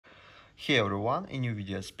Hey everyone, a new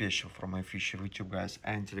video special from my official YouTube guys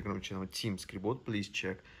and Telegram channel Team Scribbot. Please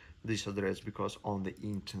check this address because on the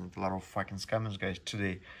internet a lot of fucking scammers guys.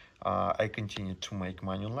 Today I continue to make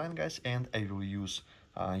money online guys, and I will use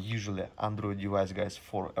usually Android device guys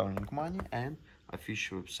for earning money and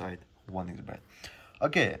official website 1xBet.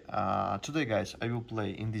 Okay, today guys I will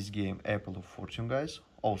play in this game Apple of Fortune guys.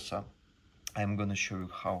 Also I'm gonna show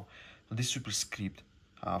you how this superscript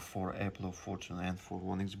for Apple of Fortune and for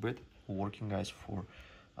 1xBet working guys for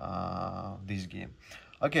this game.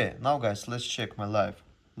 Okay, now guys let's check my live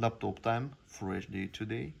laptop time fresh day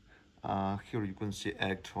today. Here you can see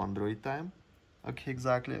active Android time. Okay,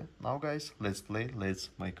 exactly. Now guys let's play, let's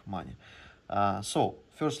make money. So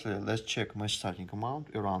firstly let's check my starting amount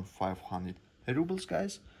around 500 rubles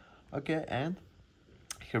guys. Okay, and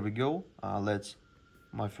here we go. Let's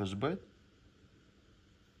my first bet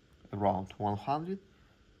around 100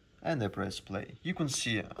 and I press play. You can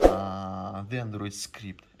see the Android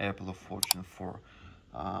script Apple of Fortune for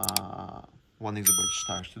 1xBet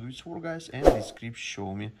starts to do its work guys, and this script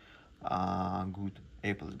show me good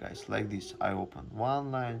apples guys. Like this, I open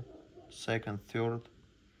one line, second, third,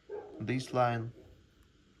 this line,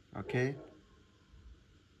 okay,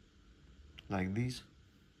 like this,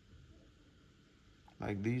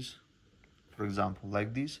 for example,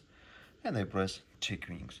 like this, and I press check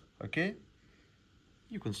winnings. Okay,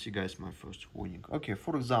 you can see guys my first winning. Okay,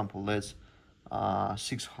 for example, let's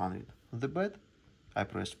 600 the bet. I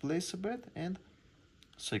press place a bet and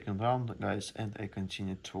second round guys, and I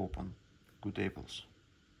continue to open good apples.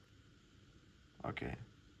 Okay,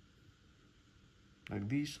 like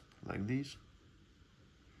this,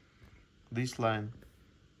 this line,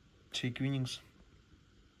 check winnings.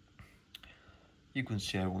 You can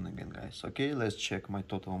see I won again guys. Okay, let's check my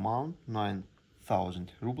total amount,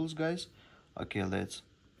 9,000 rubles guys. Okay, let's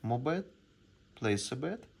more bet, place a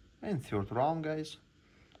bet, and third round guys,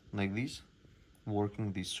 like this,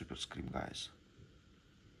 working this superscript guys.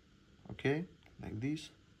 Okay, like this,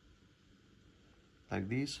 let's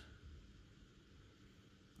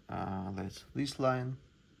this line,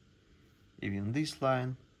 even this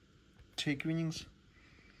line, take winnings,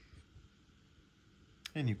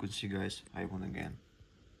 and you can see guys I won again.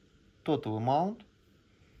 Total amount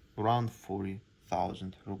around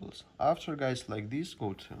 40,000 rubles. After guys, like this,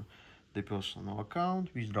 go to the personal account,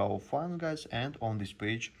 withdraw funds guys, and on this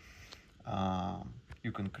page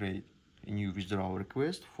you can create a new withdrawal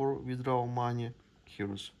request for withdraw money.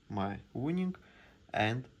 Here's my winning,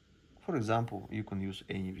 and for example you can use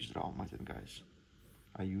any withdrawal method guys.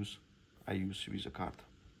 I use Visa card.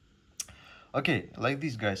 Okay, like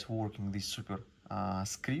this guys, working this super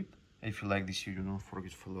script. If you like this video, don't forget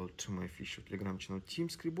to follow to my official Telegram channel Team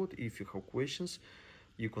Scribbot. If you have questions,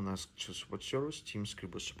 you can ask to support service Team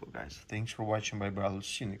Scribbot support guys. Thanks for watching. Bye bye. I'll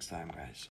see you next time guys.